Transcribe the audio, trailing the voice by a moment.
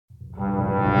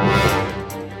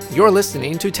You're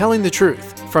listening to Telling the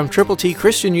Truth from Triple T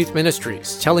Christian Youth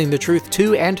Ministries, telling the truth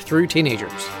to and through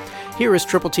teenagers. Here is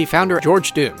Triple T founder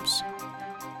George Dooms.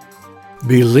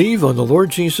 Believe on the Lord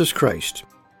Jesus Christ.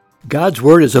 God's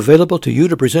Word is available to you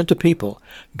to present to people.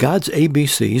 God's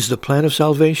ABCs, the plan of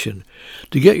salvation.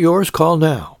 To get yours, call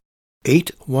now.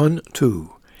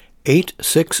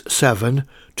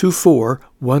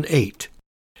 812-867-2418.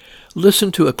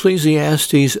 Listen to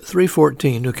Ecclesiastes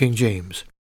 3:14, New King James.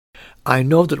 I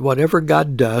know that whatever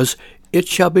God does, it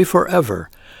shall be forever.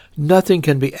 Nothing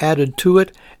can be added to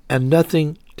it, and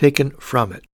nothing taken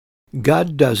from it.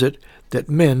 God does it that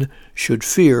men should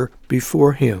fear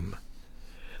before Him.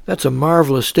 That's a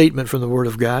marvelous statement from the Word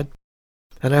of God.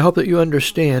 And I hope that you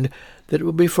understand that it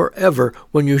will be forever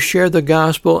when you share the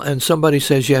gospel and somebody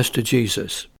says yes to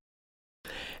Jesus.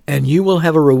 And you will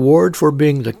have a reward for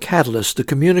being the catalyst, the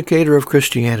communicator of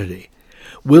Christianity.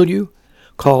 Will you?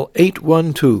 Call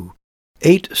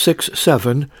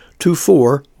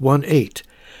 812-867-2418.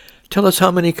 Tell us how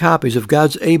many copies of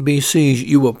God's ABCs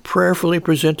you will prayerfully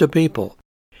present to people.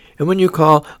 And when you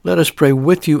call, let us pray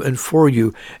with you and for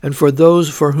those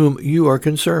for whom you are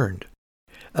concerned.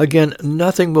 Again,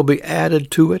 nothing will be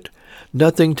added to it,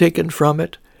 nothing taken from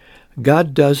it.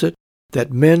 God does it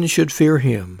that men should fear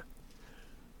Him.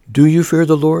 Do you fear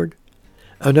the Lord?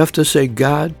 Enough to say,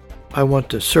 God, I want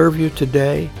to serve you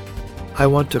today. I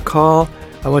want to call.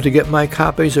 I want to get my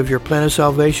copies of your plan of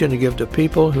salvation to give to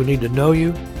people who need to know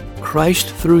you. Christ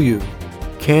through you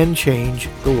can change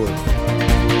the world.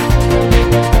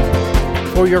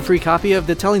 For your free copy of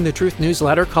the Telling the Truth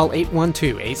newsletter, call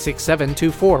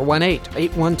 812-867-2418,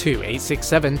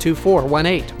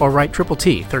 812-867-2418, or write Triple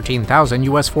T, 13,000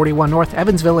 U.S. 41 North,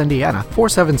 Evansville, Indiana,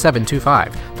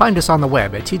 47725. Find us on the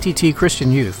web at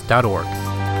tttchristianyouth.org.